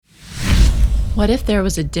What if there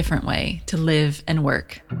was a different way to live and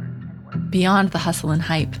work? Beyond the hustle and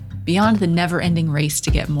hype, beyond the never-ending race to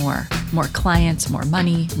get more clients, more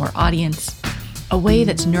money, more audience, a way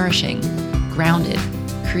that's nourishing, grounded,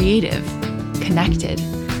 creative, connected,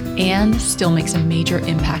 and still makes a major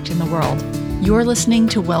impact in the world. You're listening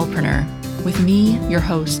to Wellpreneur with me, your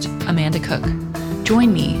host, Amanda Cook.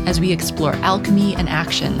 Join me as we explore alchemy and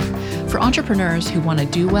action for entrepreneurs who want to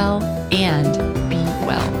do well and be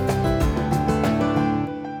well.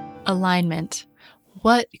 Alignment.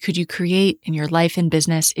 What could you create in your life and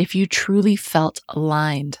business if you truly felt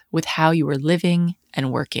aligned with how you were living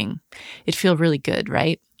and working? It'd feel really good,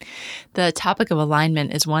 right? The topic of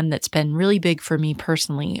alignment is one that's been really big for me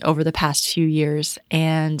personally over the past few years,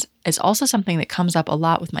 and is also something that comes up a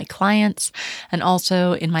lot with my clients and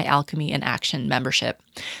also in my Alchemy and Action membership.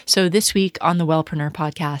 So this week on the Wellpreneur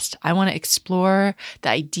podcast, I want to explore the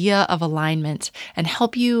idea of alignment and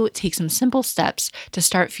help you take some simple steps to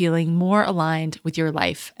start feeling more aligned with your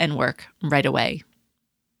life and work right away.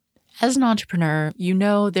 As an entrepreneur, you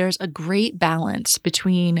know there's a great balance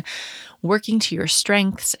between working to your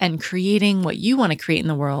strengths and creating what you want to create in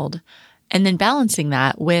the world, and then balancing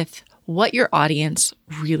that with what your audience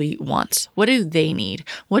really wants. What do they need?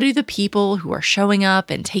 What do the people who are showing up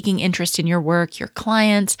and taking interest in your work, your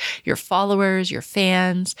clients, your followers, your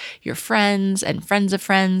fans, your friends and friends of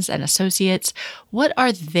friends and associates, what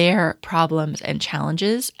are their problems and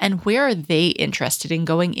challenges, and where are they interested in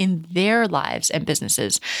going in their lives and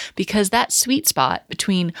businesses? Because that sweet spot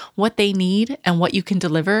between what they need and what you can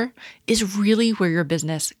deliver is really where your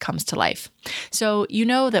business comes to life. So you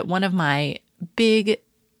know that one of my big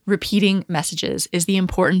repeating messages is the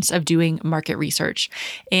importance of doing market research.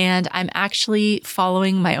 And I'm actually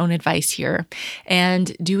following my own advice here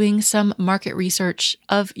and doing some market research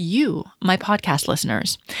of you, my podcast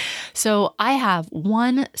listeners. So I have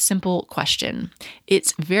one simple question.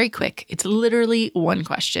 It's very quick. It's literally one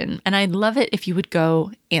question. And I'd love it if you would go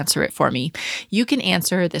answer it for me. You can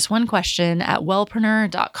answer this one question at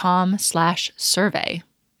wellpreneur.com/survey.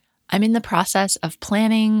 I'm in the process of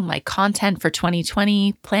planning my content for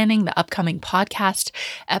 2020, planning the upcoming podcast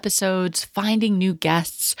episodes, finding new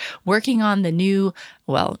guests, working on the new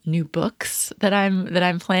books that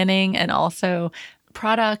I'm planning, and also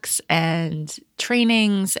products and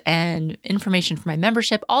trainings and information for my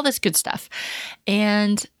membership, all this good stuff.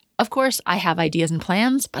 And of course, I have ideas and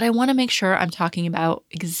plans, but I want to make sure I'm talking about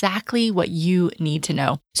exactly what you need to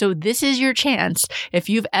know. So this is your chance. If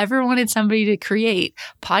you've ever wanted somebody to create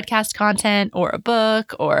podcast content or a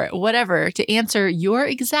book or whatever to answer your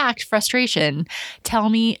exact frustration, tell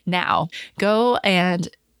me now. Go and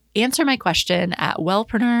answer my question at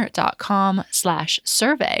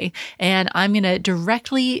wellpreneur.com/survey, and I'm going to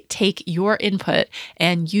directly take your input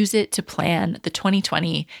and use it to plan the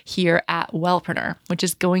 2020 here at Wellpreneur, which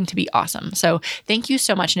is going to be awesome. So thank you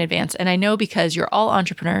so much in advance. And I know because you're all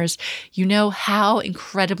entrepreneurs, you know how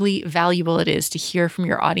incredibly valuable it is to hear from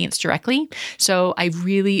your audience directly. So I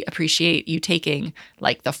really appreciate you taking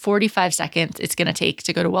like the 45 seconds it's going to take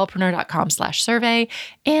to go to wellpreneur.com/survey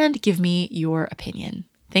and give me your opinion.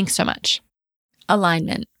 Thanks so much.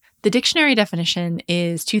 Alignment. The dictionary definition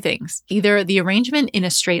is two things: either the arrangement in a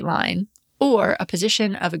straight line or a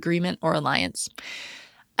position of agreement or alliance.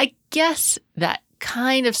 I guess that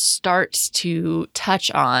kind of starts to touch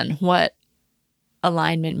on what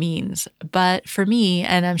alignment means. But for me,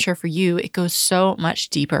 and I'm sure for you, it goes so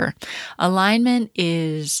much deeper. Alignment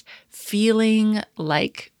is feeling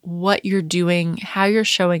like what you're doing, how you're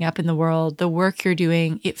showing up in the world, the work you're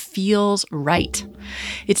doing, it feels right.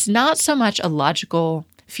 It's not so much a logical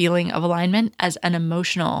feeling of alignment as an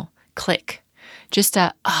emotional click. Just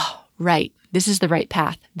right. This is the right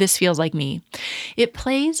path. This feels like me. It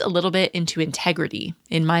plays a little bit into integrity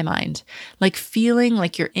in my mind, like feeling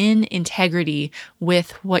like you're in integrity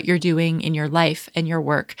with what you're doing in your life and your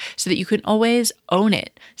work so that you can always own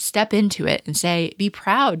it, step into it and be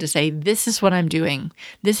proud to say, this is what I'm doing.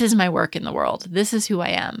 This is my work in the world. This is who I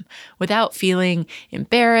am, without feeling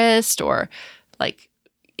embarrassed or like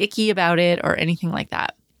icky about it or anything like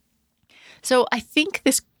that. So I think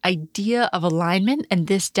this idea of alignment and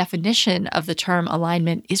this definition of the term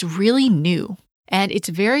alignment is really new, and it's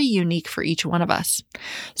very unique for each one of us.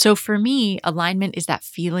 So for me, alignment is that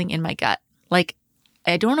feeling in my gut. Like,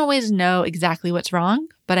 I don't always know exactly what's wrong,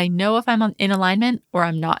 but I know if I'm in alignment or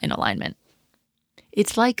I'm not in alignment.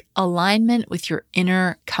 It's like alignment with your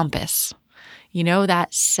inner compass. You know,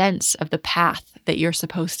 that sense of the path that you're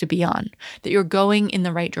supposed to be on, that you're going in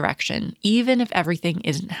the right direction, even if everything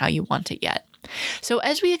isn't how you want it yet. So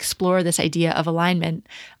as we explore this idea of alignment,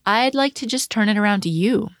 I'd like to just turn it around to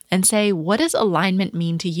you and say, what does alignment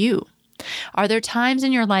mean to you? Are there times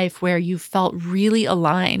in your life where you felt really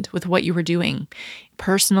aligned with what you were doing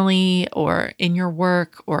personally or in your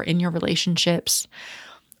work or in your relationships?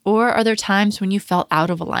 Or are there times when you felt out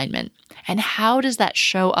of alignment? And how does that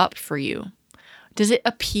show up for you? Does it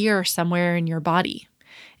appear somewhere in your body?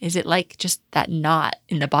 Is it like just that knot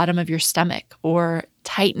in the bottom of your stomach or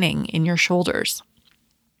tightening in your shoulders?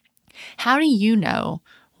 How do you know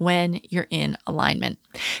when you're in alignment?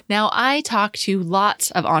 Now, I talk to lots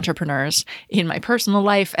of entrepreneurs in my personal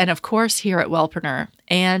life and, of course, here at Wellpreneur.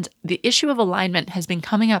 And the issue of alignment has been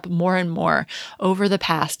coming up more and more over the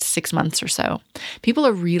past 6 months or so. People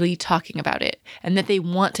are really talking about it and that they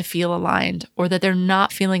want to feel aligned or that they're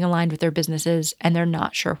not feeling aligned with their businesses and they're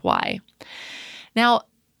not sure why. Now,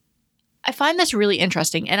 I find this really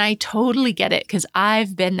interesting and I totally get it because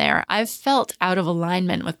I've been there. I've felt out of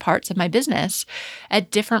alignment with parts of my business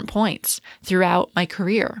at different points throughout my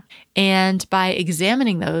career. And by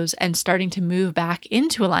examining those and starting to move back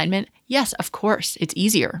into alignment, yes, of course, it's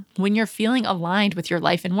easier. When you're feeling aligned with your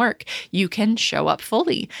life and work, you can show up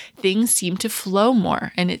fully. Things seem to flow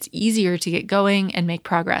more and it's easier to get going and make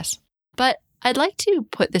progress. But I'd like to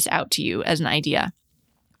put this out to you as an idea.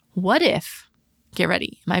 What if, get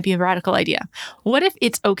ready, it might be a radical idea. What if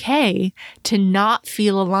it's okay to not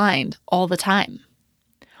feel aligned all the time?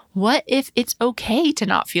 What if it's okay to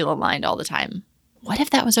not feel aligned all the time? What if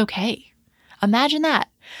that was okay? Imagine that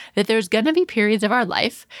there's going to be periods of our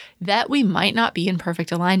life that we might not be in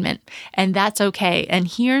perfect alignment, and that's okay. And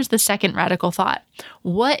here's the second radical thought.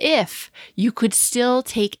 What if you could still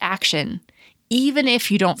take action even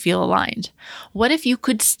if you don't feel aligned? What if you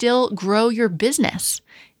could still grow your business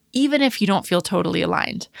even if you don't feel totally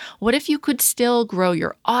aligned? What if you could still grow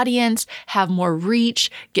your audience, have more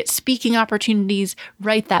reach, get speaking opportunities,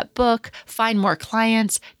 write that book, find more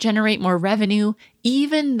clients, generate more revenue,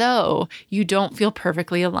 even though you don't feel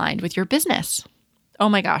perfectly aligned with your business? Oh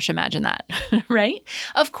my gosh, imagine that, right?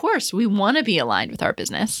 Of course, we want to be aligned with our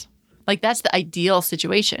business. Like that's the ideal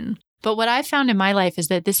situation. But what I've found in my life is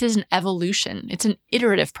that this is an evolution. It's an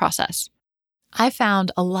iterative process. I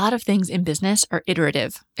found a lot of things in business are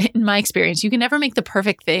iterative. In my experience, you can never make the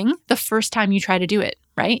perfect thing the first time you try to do it,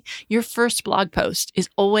 right? Your first blog post is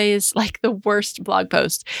always like the worst blog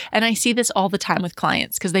post. And I see this all the time with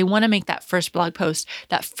clients because they want to make that first blog post,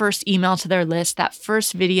 that first email to their list, that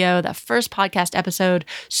first video, that first podcast episode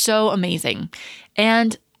so amazing.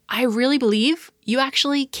 And I really believe you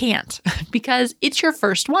actually can't because it's your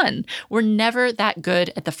first one. We're never that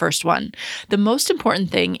good at the first one. The most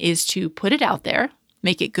important thing is to put it out there,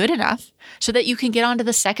 make it good enough so that you can get on to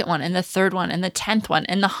the second one and the third one and the 10th one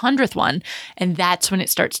and the 100th one. And that's when it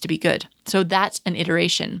starts to be good. So that's an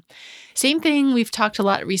iteration. Same thing, we've talked a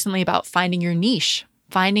lot recently about finding your niche,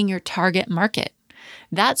 finding your target market.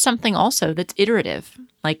 That's something also that's iterative.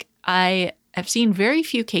 Like I've seen very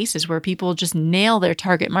few cases where people just nail their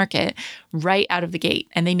target market right out of the gate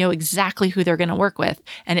and they know exactly who they're going to work with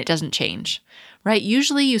and it doesn't change, right?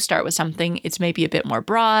 Usually you start with something, it's maybe a bit more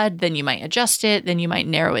broad, then you might adjust it, then you might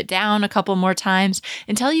narrow it down a couple more times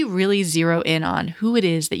until you really zero in on who it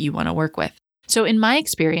is that you want to work with. So in my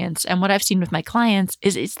experience and what I've seen with my clients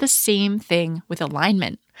is it's the same thing with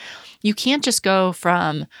alignment. You can't just go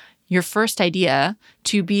from your first idea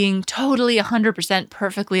to being totally 100%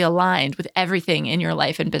 perfectly aligned with everything in your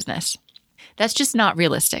life and business. That's just not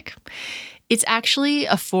realistic. It's actually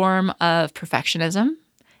a form of perfectionism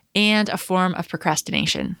and a form of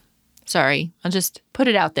procrastination. Sorry, I'll just put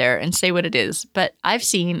it out there and say what it is. But I've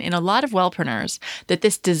seen in a lot of wellpreneurs that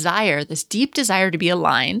this desire, this deep desire to be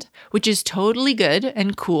aligned, which is totally good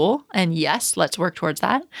and cool, and yes, let's work towards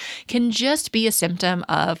that, can just be a symptom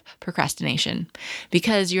of procrastination.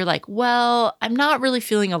 Because you're like, well, I'm not really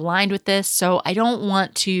feeling aligned with this, so I don't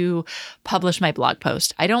want to publish my blog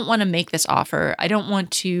post. I don't want to make this offer. I don't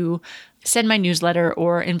want to send my newsletter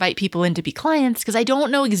or invite people in to be clients because I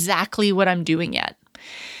don't know exactly what I'm doing yet.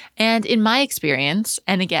 And in my experience,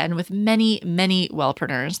 and again, with many, many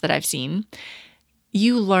wellpreneurs that I've seen,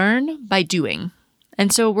 you learn by doing.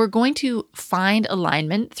 And so we're going to find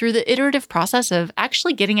alignment through the iterative process of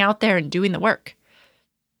actually getting out there and doing the work.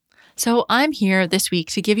 So I'm here this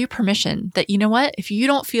week to give you permission that, you know what, if you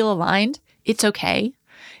don't feel aligned, it's okay.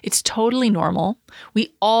 It's totally normal.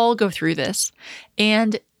 We all go through this.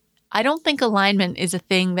 And I don't think alignment is a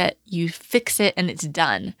thing that you fix it and it's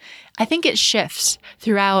done. I think it shifts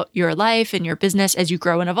throughout your life and your business as you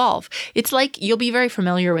grow and evolve. It's like you'll be very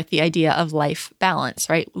familiar with the idea of life balance,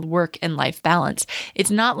 right? Work and life balance.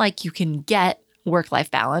 It's not like you can get work-life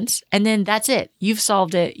balance and then that's it. You've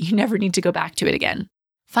solved it. You never need to go back to it again.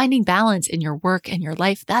 Finding balance in your work and your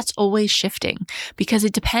life, that's always shifting because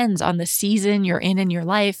it depends on the season you're in your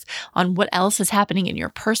life, on what else is happening in your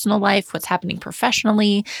personal life, what's happening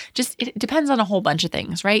professionally. Just it depends on a whole bunch of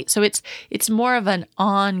things, right? So it's more of an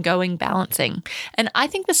ongoing balancing. And I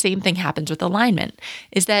think the same thing happens with alignment,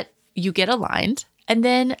 is that you get aligned and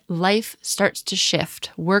then life starts to shift,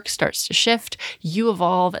 work starts to shift, you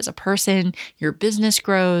evolve as a person, your business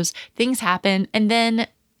grows, things happen, and then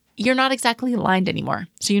you're not exactly aligned anymore.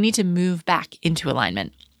 So you need to move back into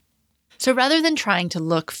alignment. So rather than trying to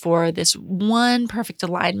look for this one perfect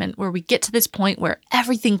alignment where we get to this point where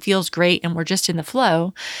everything feels great and we're just in the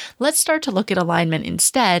flow, let's start to look at alignment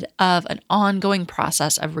instead of an ongoing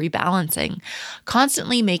process of rebalancing,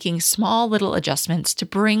 constantly making small little adjustments to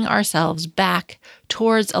bring ourselves back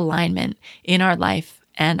towards alignment in our life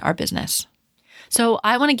and our business. So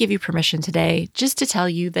I want to give you permission today just to tell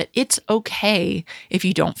you that it's okay if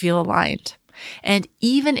you don't feel aligned. And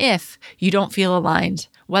even if you don't feel aligned,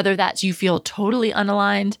 whether that's you feel totally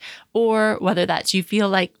unaligned or whether that's you feel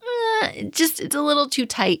like it's a little too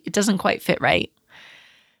tight, it doesn't quite fit right.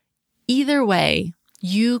 Either way,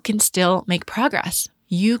 you can still make progress.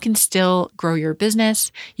 You can still grow your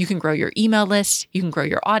business. You can grow your email list. You can grow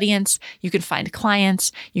your audience. You can find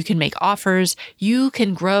clients. You can make offers. You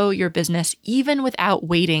can grow your business even without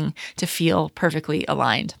waiting to feel perfectly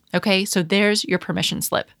aligned. Okay, so there's your permission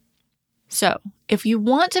slip. So if you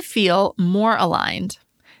want to feel more aligned,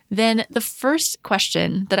 then the first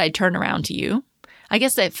question that I'd turn around to you, I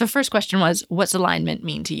guess that the first question was, what's alignment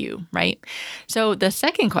mean to you, right? So the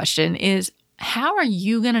second question is, how are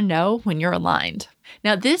you going to know when you're aligned?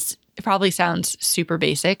 Now, this probably sounds super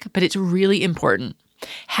basic, but it's really important.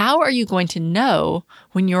 How are you going to know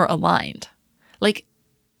when you're aligned? Like,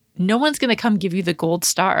 no one's going to come give you the gold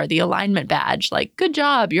star, the alignment badge, like, good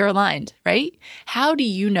job, you're aligned, right? How do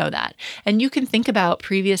you know that? And you can think about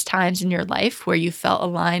previous times in your life where you felt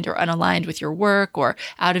aligned or unaligned with your work or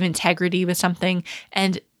out of integrity with something,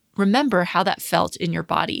 and remember how that felt in your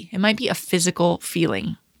body. It might be a physical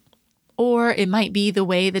feeling, or it might be the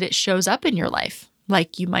way that it shows up in your life.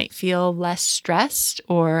 Like you might feel less stressed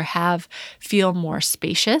or feel more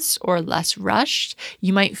spacious or less rushed.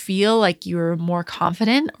 You might feel like you're more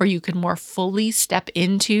confident or you could more fully step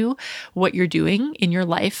into what you're doing in your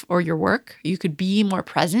life or your work. You could be more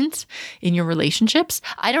present in your relationships.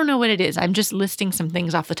 I don't know what it is. I'm just listing some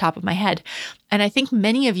things off the top of my head. And I think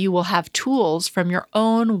many of you will have tools from your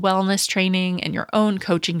own wellness training and your own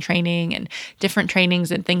coaching training and different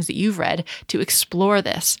trainings and things that you've read to explore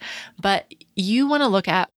this. But you want to look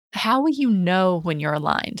at, how will you know when you're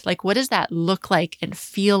aligned? Like, what does that look like and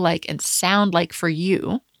feel like and sound like for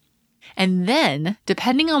you? And then,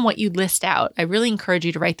 depending on what you list out, I really encourage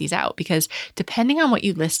you to write these out, because depending on what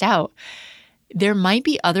you list out, there might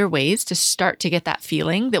be other ways to start to get that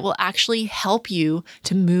feeling that will actually help you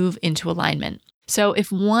to move into alignment. So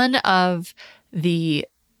if one of the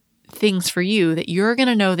things for you that you're going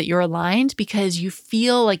to know that you're aligned because you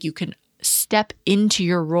feel like you can step into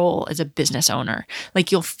your role as a business owner,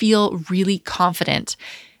 like you'll feel really confident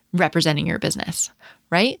representing your business,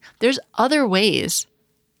 right? There's other ways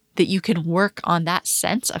that you can work on that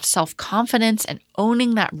sense of self-confidence and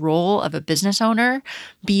owning that role of a business owner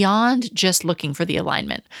beyond just looking for the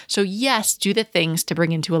alignment. So yes, do the things to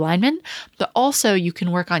bring into alignment, but also you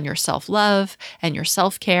can work on your self-love and your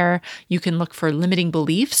self-care. You can look for limiting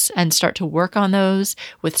beliefs and start to work on those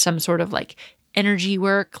with some sort of like energy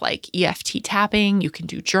work, like EFT tapping. You can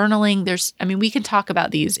do journaling. We can talk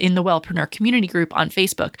about these in the Wellpreneur community group on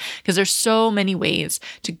Facebook, because there's so many ways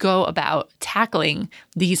to go about tackling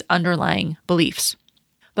these underlying beliefs.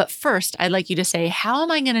 But first, I'd like you to say, how am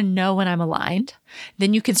I going to know when I'm aligned?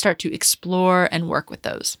 Then you can start to explore and work with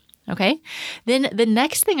those. Okay. Then the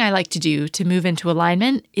next thing I like to do to move into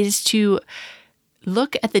alignment is to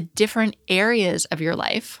look at the different areas of your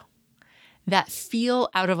life that feel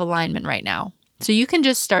out of alignment right now. So you can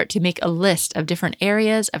just start to make a list of different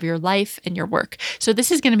areas of your life and your work. So this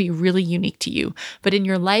is going to be really unique to you. But in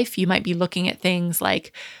your life, you might be looking at things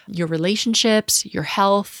like your relationships, your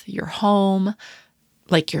health, your home,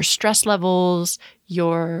 like your stress levels,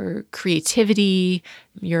 your creativity,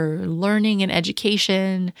 your learning and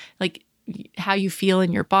education, like how you feel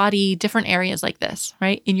in your body, different areas like this,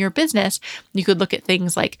 right? In your business, you could look at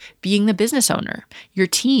things like being the business owner, your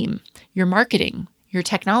team, your marketing, your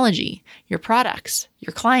technology, your products,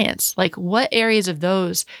 your clients. Like, what areas of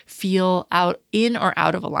those feel in or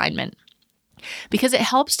out of alignment? Because it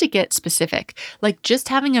helps to get specific. Like, just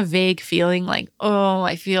having a vague feeling like, oh,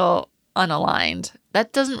 I feel unaligned,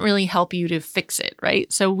 that doesn't really help you to fix it,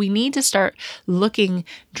 right? So we need to start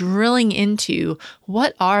drilling into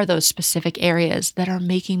what are those specific areas that are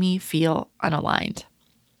making me feel unaligned.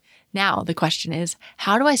 Now, the question is,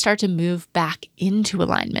 how do I start to move back into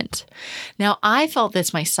alignment? Now, I felt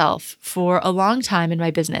this myself for a long time in my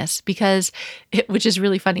business which is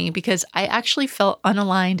really funny because I actually felt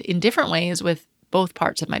unaligned in different ways with both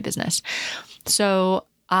parts of my business. So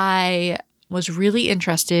I was really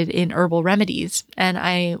interested in herbal remedies, and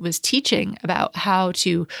I was teaching about how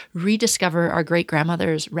to rediscover our great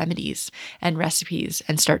grandmother's remedies and recipes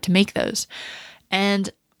and start to make those. And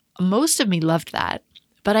most of me loved that.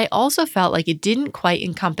 But I also felt like it didn't quite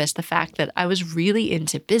encompass the fact that I was really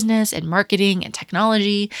into business and marketing and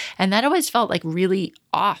technology, and that always felt like really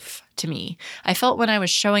off to me. I felt when I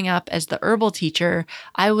was showing up as the herbal teacher,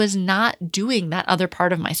 I was not doing that other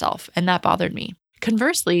part of myself, and that bothered me.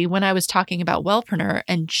 Conversely, when I was talking about Wellpreneur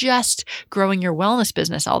and just growing your wellness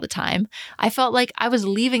business all the time, I felt like I was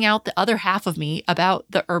leaving out the other half of me about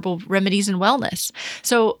the herbal remedies and wellness.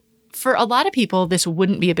 So for a lot of people, this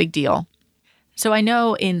wouldn't be a big deal. So I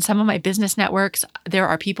know in some of my business networks, there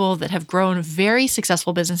are people that have grown very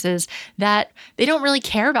successful businesses that they don't really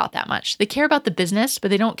care about that much. They care about the business, but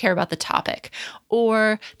they don't care about the topic.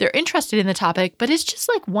 Or they're interested in the topic, but it's just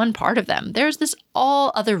like one part of them. There's this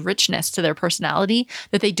all other richness to their personality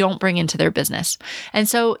that they don't bring into their business. And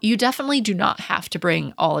so you definitely do not have to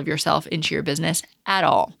bring all of yourself into your business at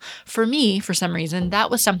all. For me, for some reason, that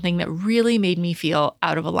was something that really made me feel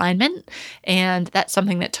out of alignment. And that's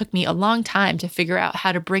something that took me a long time to figure out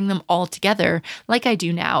how to bring them all together like I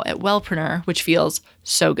do now at Wellpreneur, which feels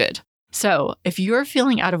so good. So if you're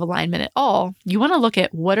feeling out of alignment at all, you want to look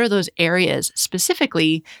at what are those areas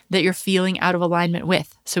specifically that you're feeling out of alignment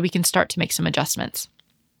with so we can start to make some adjustments.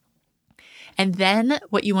 And then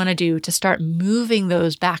what you want to do to start moving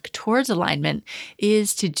those back towards alignment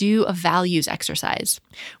is to do a values exercise.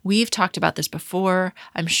 We've talked about this before.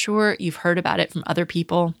 I'm sure you've heard about it from other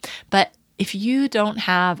people, but if you don't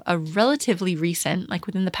have a relatively recent, like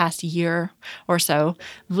within the past year or so,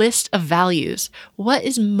 list of values, what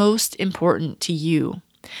is most important to you,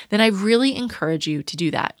 then I really encourage you to do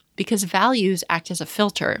that because values act as a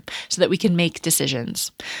filter so that we can make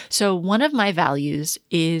decisions. So one of my values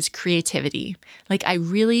is creativity. Like I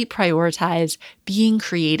really prioritize being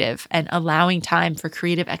creative and allowing time for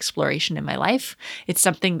creative exploration in my life. It's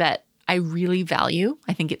something that I really value.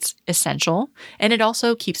 I think it's essential, and it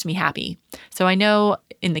also keeps me happy. So I know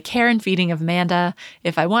in the care and feeding of Amanda,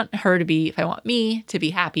 if I want me to be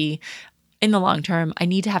happy in the long term, I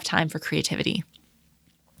need to have time for creativity.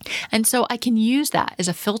 And so I can use that as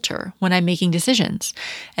a filter when I'm making decisions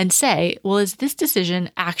and say, well, is this decision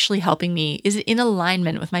actually helping me? Is it in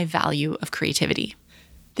alignment with my value of creativity?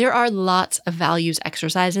 There are lots of values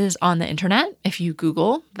exercises on the internet. If you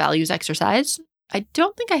Google values exercise, I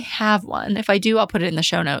don't think I have one. If I do, I'll put it in the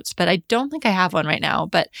show notes, but I don't think I have one right now.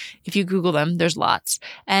 But if you Google them, there's lots.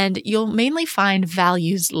 And you'll mainly find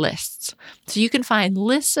values lists. So you can find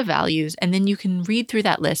lists of values, and then you can read through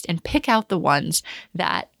that list and pick out the ones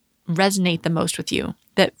that resonate the most with you,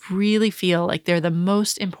 that really feel like they're the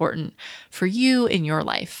most important for you in your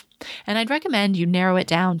life. And I'd recommend you narrow it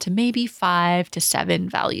down to maybe 5 to 7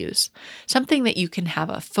 values, something that you can have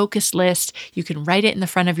a focus list. You can write it in the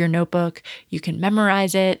front of your notebook. You can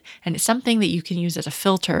memorize it. And it's something that you can use as a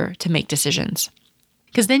filter to make decisions.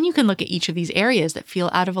 Because then you can look at each of these areas that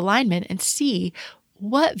feel out of alignment and see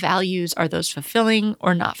what values are those fulfilling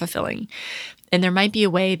or not fulfilling. And there might be a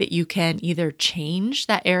way that you can either change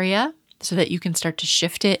that area so that you can start to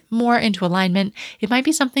shift it more into alignment. It might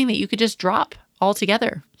be something that you could just drop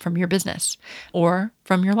altogether from your business or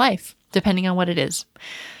from your life, depending on what it is.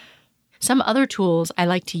 Some other tools I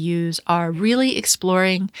like to use are really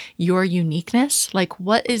exploring your uniqueness, like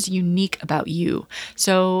what is unique about you.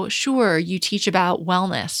 So sure, you teach about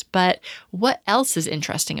wellness, but what else is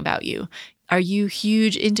interesting about you? Are you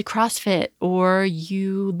huge into CrossFit, or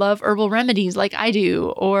you love herbal remedies like I do?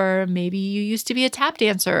 Or maybe you used to be a tap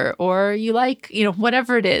dancer, or you like,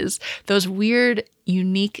 whatever it is, those weird,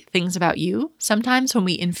 unique things about you. Sometimes when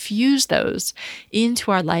we infuse those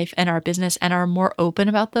into our life and our business and are more open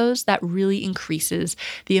about those, that really increases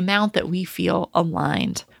the amount that we feel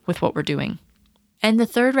aligned with what we're doing. And the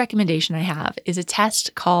third recommendation I have is a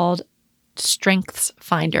test called Strengths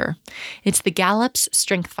Finder. It's the Gallup's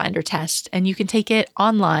Strength Finder test, and you can take it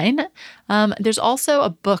online. There's also a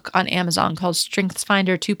book on Amazon called Strengths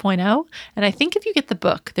Finder 2.0, and I think if you get the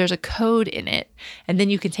book, there's a code in it, and then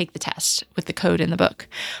you can take the test with the code in the book.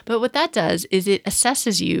 But what that does is it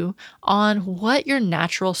assesses you on what your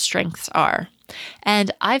natural strengths are.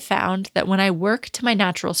 And I've found that when I work to my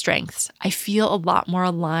natural strengths, I feel a lot more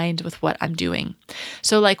aligned with what I'm doing.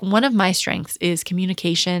 So like one of my strengths is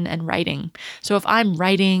communication and writing. So if I'm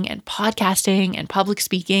writing and podcasting and public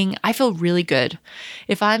speaking, I feel really good.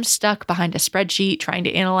 If I'm stuck behind a spreadsheet trying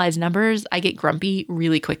to analyze numbers, I get grumpy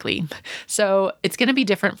really quickly. So it's going to be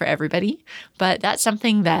different for everybody, but that's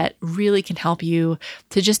something that really can help you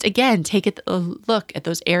to just, again, take a look at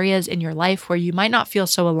those areas in your life where you might not feel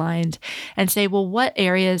so aligned and say, well, what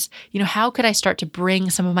areas, how could I start to bring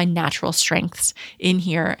some of my natural strengths in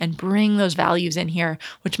here and bring those values in here,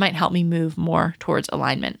 which might help me move more towards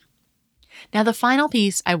alignment. Now, the final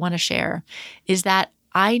piece I want to share is that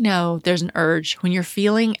I know there's an urge when you're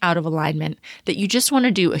feeling out of alignment that you just want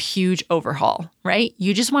to do a huge overhaul, right?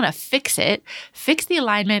 You just want to fix it, fix the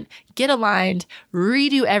alignment, get aligned,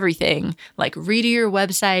 redo everything, like redo your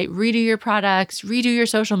website, redo your products, redo your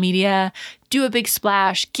social media, do a big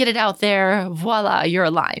splash, get it out there, voila, you're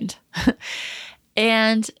aligned.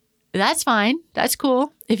 And that's fine. That's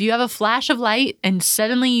cool. If you have a flash of light and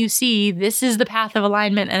suddenly you see this is the path of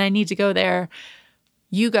alignment and I need to go there,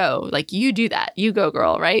 you go, like you do that, you go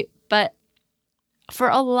girl, right? But for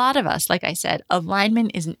a lot of us, like I said,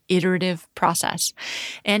 alignment is an iterative process.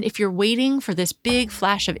 And if you're waiting for this big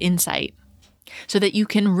flash of insight so that you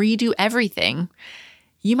can redo everything,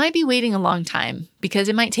 you might be waiting a long time because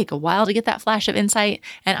it might take a while to get that flash of insight.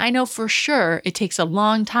 And I know for sure it takes a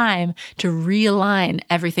long time to realign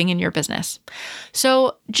everything in your business.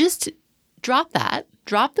 So just drop that.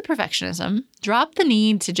 Drop the perfectionism, drop the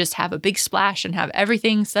need to just have a big splash and have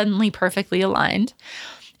everything suddenly perfectly aligned.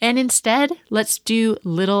 And instead, let's do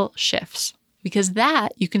little shifts because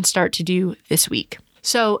that you can start to do this week.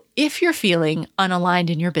 So if you're feeling unaligned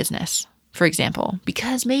in your business, for example,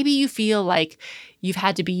 because maybe you feel like you've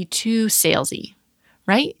had to be too salesy,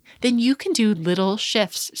 right? Then you can do little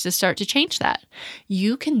shifts to start to change that.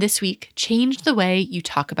 You can this week change the way you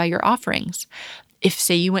talk about your offerings. If,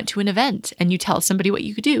 say, you went to an event and you tell somebody what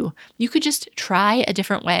you could do, you could just try a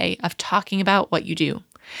different way of talking about what you do.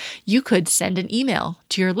 You could send an email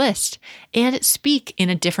to your list and speak in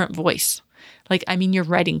a different voice. Your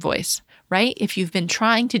writing voice, right? If you've been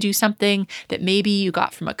trying to do something that maybe you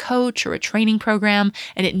got from a coach or a training program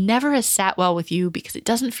and it never has sat well with you because it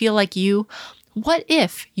doesn't feel like you, what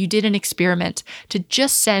if you did an experiment to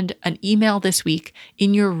just send an email this week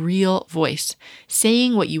in your real voice,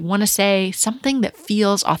 saying what you want to say, something that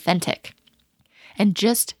feels authentic? And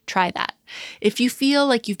just try that. If you feel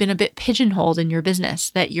like you've been a bit pigeonholed in your business,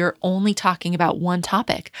 that you're only talking about one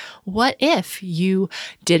topic, what if you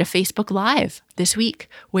did a Facebook Live this week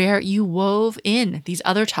where you wove in these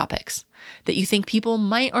other topics that you think people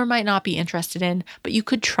might or might not be interested in, but you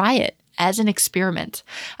could try it as an experiment?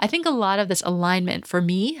 I think a lot of this alignment for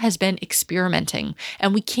me has been experimenting,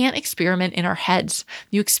 and we can't experiment in our heads.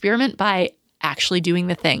 You experiment by actually doing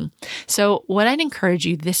the thing. So what I'd encourage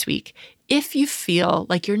you this week, if you feel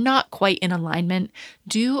like you're not quite in alignment,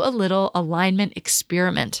 do a little alignment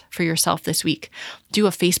experiment for yourself this week. Do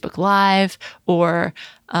a Facebook Live or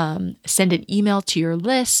send an email to your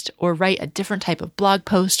list or write a different type of blog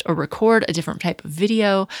post or record a different type of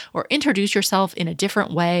video or introduce yourself in a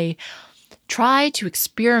different way. Try to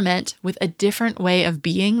experiment with a different way of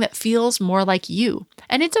being that feels more like you.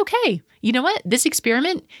 And it's okay. You know what? This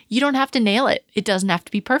experiment, you don't have to nail it. It doesn't have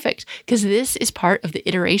to be perfect because this is part of the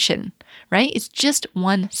iteration, right? It's just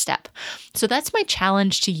one step. So that's my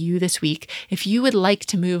challenge to you this week if you would like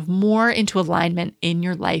to move more into alignment in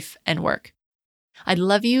your life and work. I'd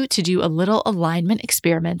love you to do a little alignment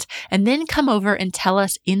experiment and then come over and tell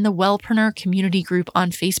us in the Wellpreneur community group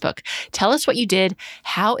on Facebook. Tell us what you did,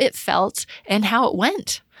 how it felt, and how it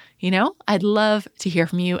went. I'd love to hear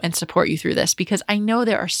from you and support you through this because I know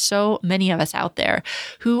there are so many of us out there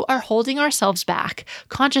who are holding ourselves back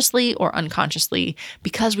consciously or unconsciously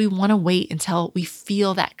because we want to wait until we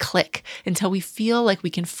feel that click, until we feel like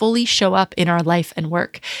we can fully show up in our life and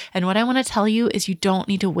work. And what I want to tell you is you don't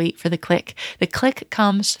need to wait for the click. The click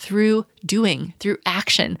comes through doing, through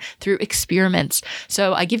action, through experiments.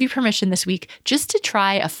 So I give you permission this week just to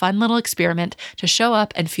try a fun little experiment to show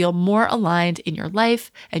up and feel more aligned in your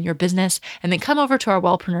life and your business, and then come over to our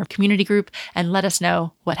Wellpreneur community group and let us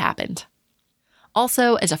know what happened.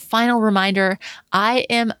 Also, as a final reminder, I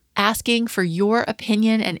am asking for your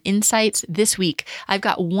opinion and insights this week. I've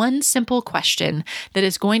got one simple question that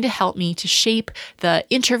is going to help me to shape the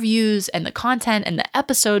interviews and the content and the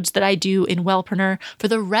episodes that I do in Wellpreneur for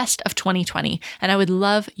the rest of 2020. And I would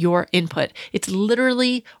love your input. It's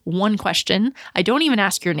literally one question. I don't even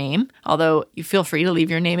ask your name, although you feel free to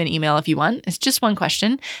leave your name and email if you want. It's just one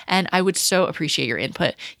question. And I would so appreciate your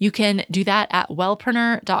input. You can do that at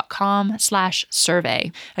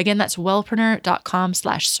wellpreneur.com/survey. Again, that's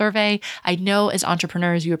wellpreneur.com/survey. I know as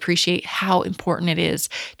entrepreneurs, you appreciate how important it is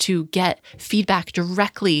to get feedback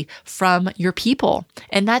directly from your people.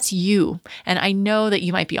 And that's you. And I know that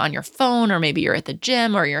you might be on your phone, or maybe you're at the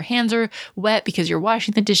gym, or your hands are wet because you're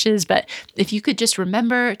washing the dishes. But if you could just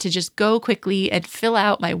remember to just go quickly and fill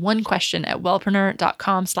out my one question at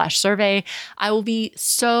wellpreneur.com/survey, I will be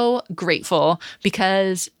so grateful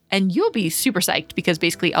and you'll be super psyched because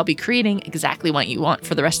basically I'll be creating exactly what you want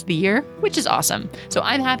for the rest of the year, which is awesome. So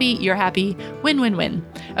I'm happy, you're happy, win, win, win.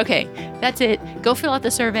 Okay, that's it. Go fill out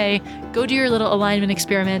the survey, go do your little alignment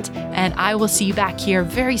experiment, and I will see you back here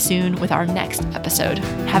very soon with our next episode.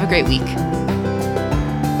 Have a great week.